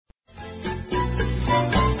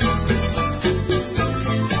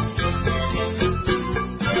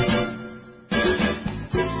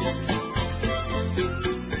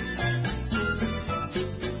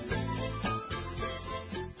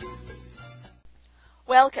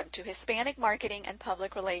Welcome to Hispanic Marketing and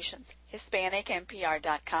Public Relations,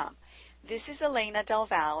 HispanicMPR.com. This is Elena Del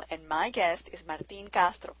Val, and my guest is Martin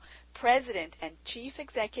Castro, President and Chief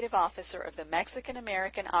Executive Officer of the Mexican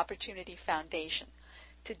American Opportunity Foundation.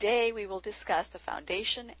 Today we will discuss the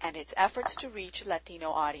foundation and its efforts to reach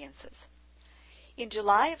Latino audiences. In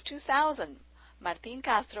July of 2000, Martin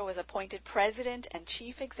Castro was appointed President and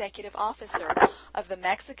Chief Executive Officer of the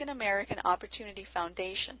Mexican American Opportunity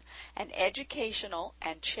Foundation, an educational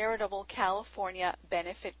and charitable California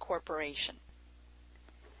benefit corporation.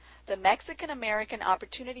 The Mexican American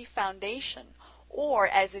Opportunity Foundation, or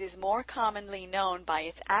as it is more commonly known by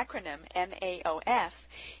its acronym MAOF,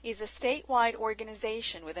 is a statewide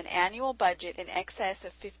organization with an annual budget in excess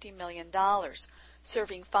of $50 million,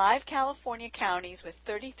 serving 5 California counties with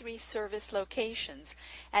 33 service locations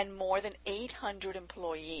and more than 800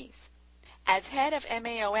 employees. As head of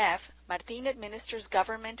MAOF, Martin administers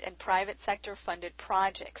government and private sector funded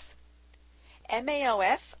projects.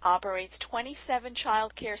 MAOF operates 27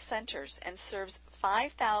 child care centers and serves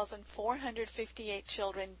 5,458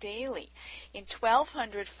 children daily in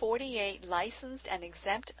 1,248 licensed and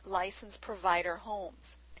exempt license provider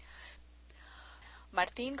homes.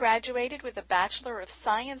 Martin graduated with a Bachelor of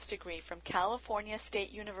Science degree from California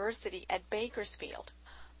State University at Bakersfield.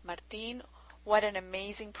 Martin, what an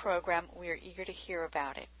amazing program. We are eager to hear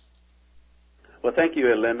about it. Well, thank you,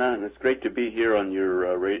 Elena, and it's great to be here on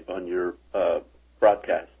your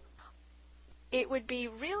broadcast. It would be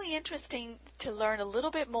really interesting to learn a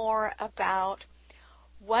little bit more about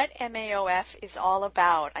what MAOF is all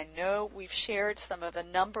about. I know we've shared some of the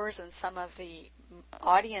numbers and some of the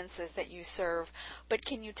audiences that you serve, but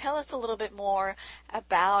can you tell us a little bit more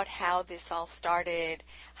about how this all started,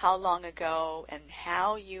 how long ago, and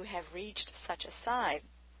how you have reached such a size?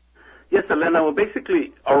 Yes, Elena. Well,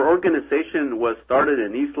 basically, our organization was started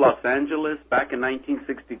in East Los Angeles back in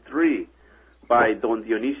 1963 by Don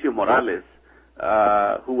Dionisio Morales,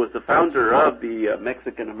 who was the founder of the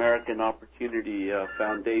Mexican American Opportunity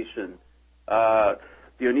Foundation.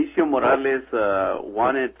 Dionisio Morales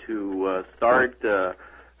wanted to start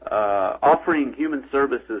offering human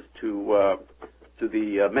services to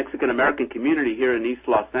the Mexican American community here in East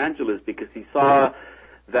Los Angeles because he saw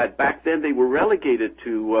that back then they were relegated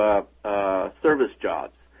to service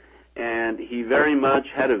jobs. And he very much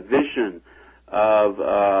had a vision of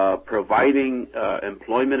providing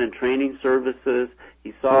employment and training services.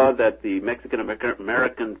 He saw that the Mexican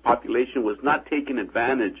American population was not taking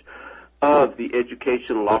advantage of the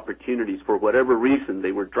educational opportunities for whatever reason.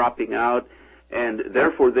 They were dropping out, and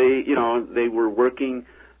therefore they were working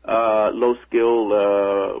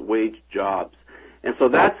low-skill wage jobs. And so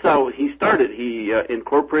that's how he started. He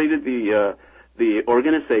incorporated the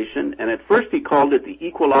organization, and at first he called it the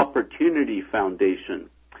Equal Opportunity Foundation.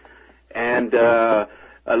 And a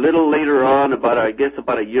little later on, about a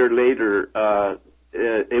year later,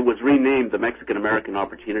 it was renamed the Mexican American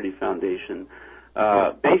Opportunity Foundation.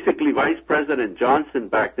 Basically, Vice President Johnson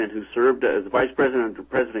back then, who served as Vice President under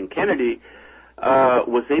President Kennedy,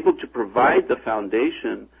 was able to provide the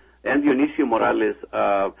foundation and Dionisio Morales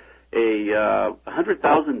a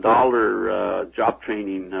 $100,000 job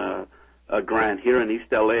training grant here in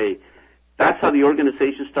East LA. That's how the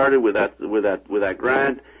organization started with that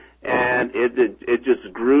grant, and it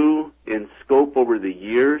just grew in scope over the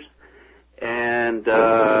years. And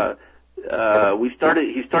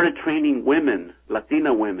he started training women,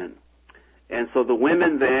 Latina women, and so the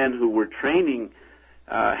women then who were training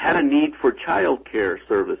had a need for child care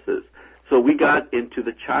services. So we got into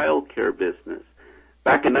the child care business.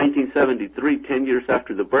 Back in 1973, 10 years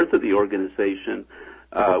after the birth of the organization,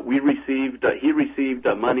 he received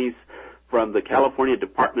monies from the California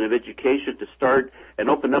Department of Education to start and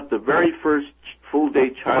open up the very first full-day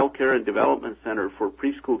child care and development center for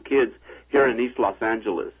preschool kids here in East Los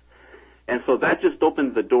Angeles. And so that just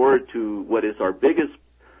opened the door to what is our biggest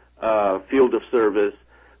field of service,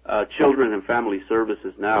 children and family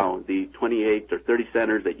services now. The 28 or 30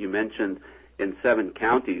 centers that you mentioned in 7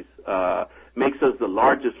 counties makes us the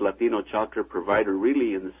largest Latino child care provider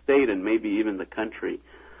really in the state and maybe even the country.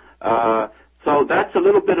 So that's a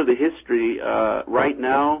little bit of the history. Right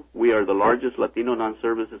now, we are the largest Latino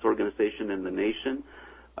non-services organization in the nation.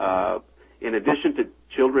 In addition to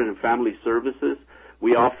children and family services,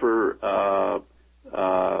 we offer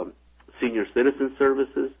senior citizen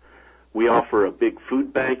services. We offer a big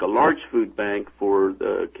food bank, a large food bank for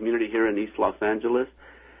the community here in East Los Angeles.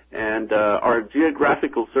 And our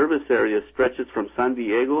geographical service area stretches from San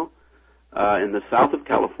Diego in the south of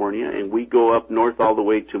California, and we go up north all the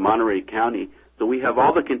way to Monterey County. So we have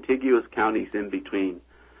all the contiguous counties in between.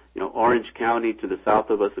 Orange County to the south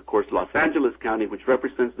of us, of course, Los Angeles County, which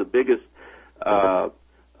represents the biggest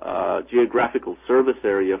geographical service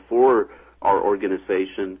area for our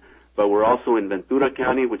organization. But we're also in Ventura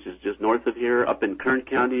County, which is just north of here, up in Kern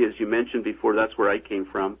County, as you mentioned before. That's where I came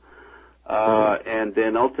from. And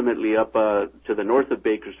then ultimately up to the north of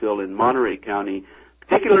Bakersfield in Monterey County,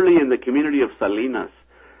 particularly in the community of Salinas.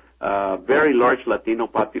 Very large Latino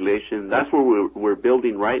population. That's where we're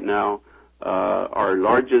building right now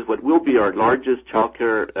what will be our largest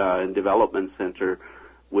childcare and development center.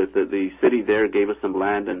 With the city there gave us some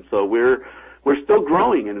land, and so we're still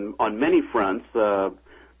growing on many fronts.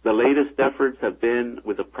 The latest efforts have been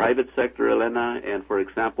with the private sector, Elena, and for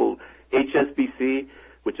example, HSBC,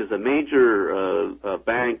 which is a major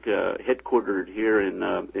bank headquartered here in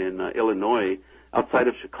Illinois, outside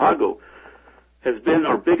of Chicago, has been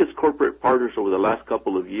our biggest corporate partners over the last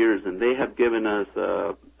couple of years, and they have given us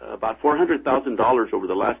about $400,000 over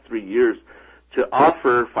the last 3 years to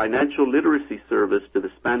offer financial literacy service to the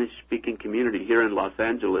Spanish-speaking community here in Los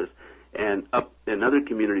Angeles and up in other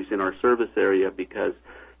communities in our service area, because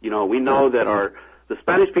we know that the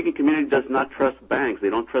Spanish-speaking community does not trust banks. They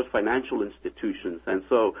don't trust financial institutions. And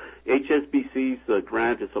so HSBC's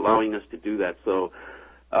grant is allowing us to do that. So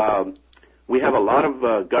we have a lot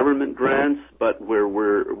of government grants, but where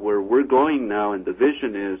we're going now, and the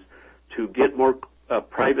vision is to get more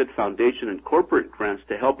private foundation and corporate grants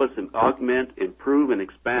to help us augment, improve, and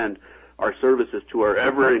expand our services to our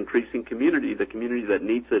ever-increasing community, the community that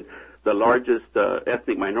needs it, the largest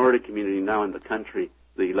ethnic minority community now in the country,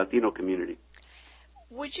 the Latino community.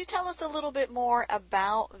 Would you tell us a little bit more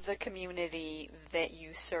about the community that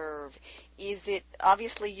you serve? Is it,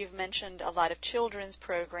 obviously you've mentioned a lot of children's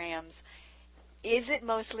programs. Is it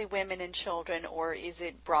mostly women and children, or is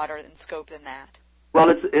it broader in scope than that? Well,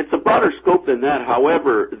 it's a broader scope than that.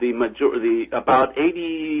 However, about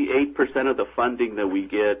 88% of the funding that we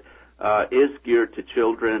get is geared to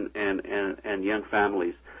children and young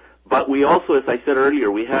families. But we also, as I said earlier,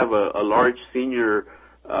 we have a large senior,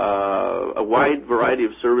 a wide variety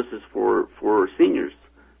of services for senior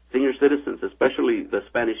citizens, especially the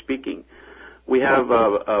Spanish-speaking. We have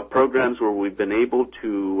programs where we've been able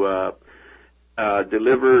to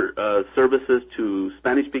deliver services to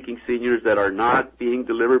Spanish-speaking seniors that are not being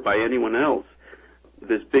delivered by anyone else.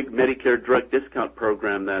 This big Medicare drug discount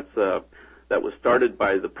program that was started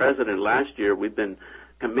by the president last year, we've been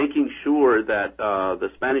making sure that the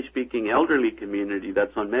Spanish-speaking elderly community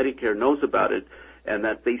that's on Medicare knows about it and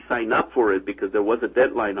that they sign up for it, because there was a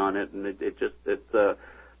deadline on it, and it's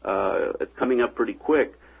coming up pretty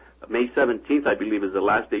quick. May 17th, I believe, is the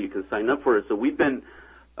last day you can sign up for it. So we've been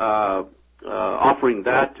offering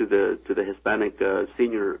that to the Hispanic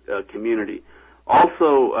senior community.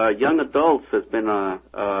 Also, young adults has been an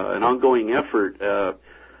ongoing effort.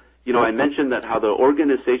 I mentioned that how the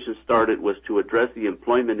organization started was to address the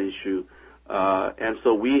employment issue, and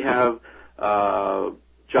so we have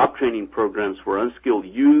job training programs for unskilled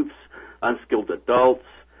youths, unskilled adults,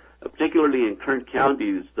 particularly in Kern County.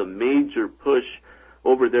 Is the major push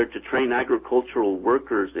over there to train agricultural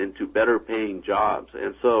workers into better paying jobs.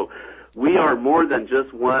 And so we are more than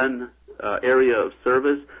just one area of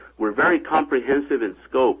service. We're very comprehensive in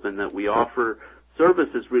scope, in that we offer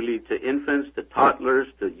services really to infants, to toddlers,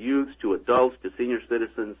 to youths, to adults, to senior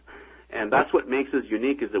citizens. And that's what makes us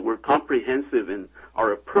unique, is that we're comprehensive in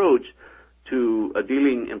our approach to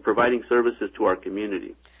dealing and providing services to our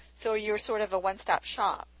community. So you're sort of a one-stop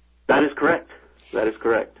shop. That is correct. That is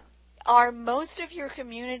correct. Are most of your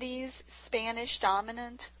communities Spanish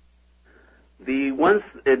dominant?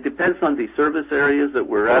 It depends on the service areas that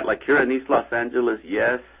we're at. Like here in East Los Angeles,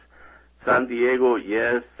 yes. San Diego,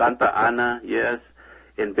 yes. Santa Ana, yes.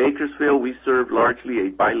 In Bakersfield, we serve largely a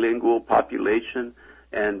bilingual population,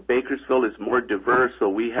 and Bakersfield is more diverse. So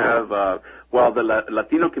we have, while the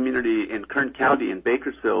Latino community in Kern County in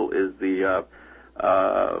Bakersfield is we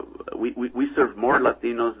serve more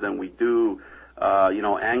Latinos than we do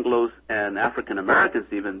Anglos and African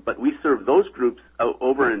Americans even, but we serve those groups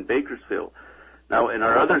over in Bakersfield. Now, in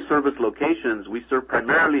our other service locations, we serve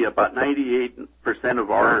primarily about 98%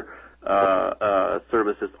 of our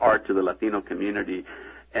services are to the Latino community,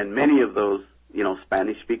 and many of those,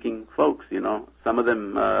 Spanish-speaking folks, some of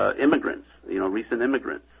them immigrants, recent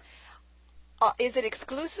immigrants. Is it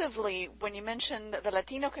exclusively, when you mentioned the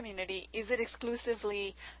Latino community, is it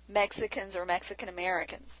exclusively Mexicans or Mexican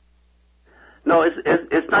Americans? No,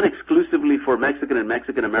 it's not exclusively for Mexican and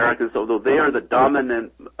Mexican Americans, although they are the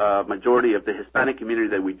dominant majority of the Hispanic community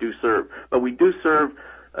that we do serve. But we do serve,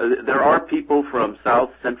 there are people from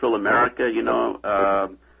South Central America,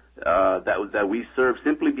 that we serve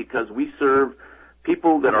simply because we serve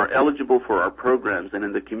people that are eligible for our programs. And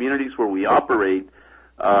in the communities where we operate,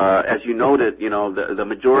 as you noted, the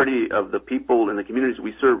majority of the people in the communities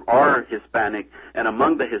we serve are Hispanic, and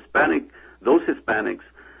among those Hispanics,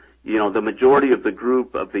 the majority of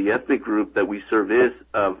the ethnic group that we serve is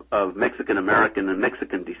of Mexican American and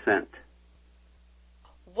Mexican descent.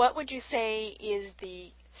 What would you say is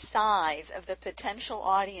the size of the potential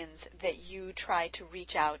audience that you try to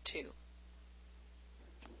reach out to?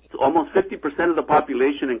 Almost 50% of the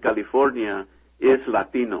population in California is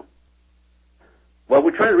Latino. Well,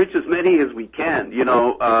 we're trying to reach as many as we can.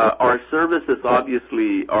 Our services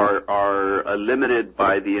obviously are limited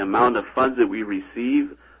by the amount of funds that we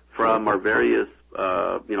receive from our various,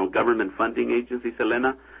 government funding agencies,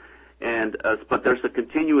 Elena. But there's a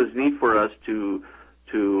continuous need for us to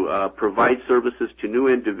provide services to new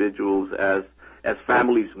individuals as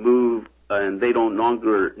families move and they don't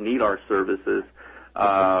longer need our services.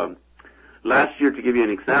 Last year, to give you an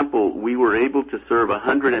example, we were able to serve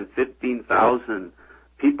 115,000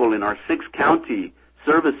 people in our 6-county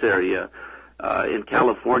service area in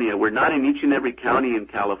California. We're not in each and every county in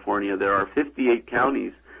California. There are 58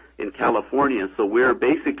 counties in California, so we're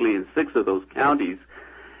basically in 6 of those counties.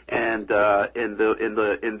 And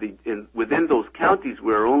within those counties,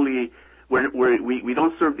 we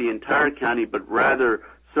don't serve the entire county, but rather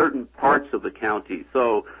certain parts of the county.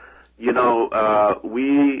 So,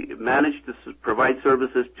 we managed to provide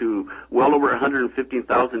services to well over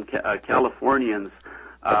 115,000 Californians,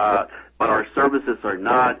 but our services are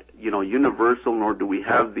not, universal, nor do we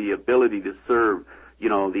have the ability to serve,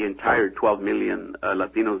 the entire 12 million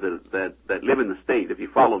Latinos that live in the state, if you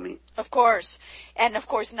follow me. Of course. And, of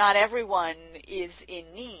course, not everyone is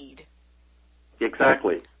in need.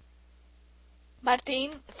 Exactly.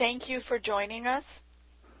 Martin, thank you for joining us.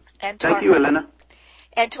 Thank you, Elena.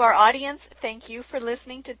 And to our audience, thank you for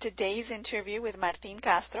listening to today's interview with Martin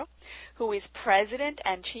Castro, who is President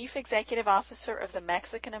and Chief Executive Officer of the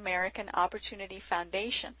Mexican American Opportunity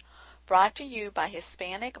Foundation, brought to you by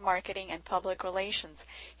Hispanic Marketing and Public Relations,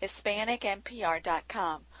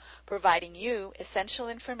 HispanicMPR.com, providing you essential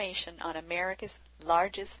information on America's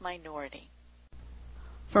largest minority.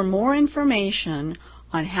 For more information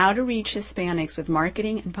on how to reach Hispanics with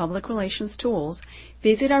marketing and public relations tools,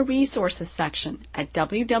 visit our resources section at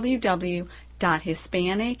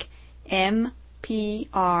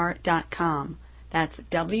www.HispanicMPR.com. That's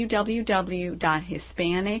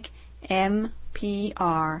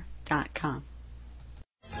www.HispanicMPR.com.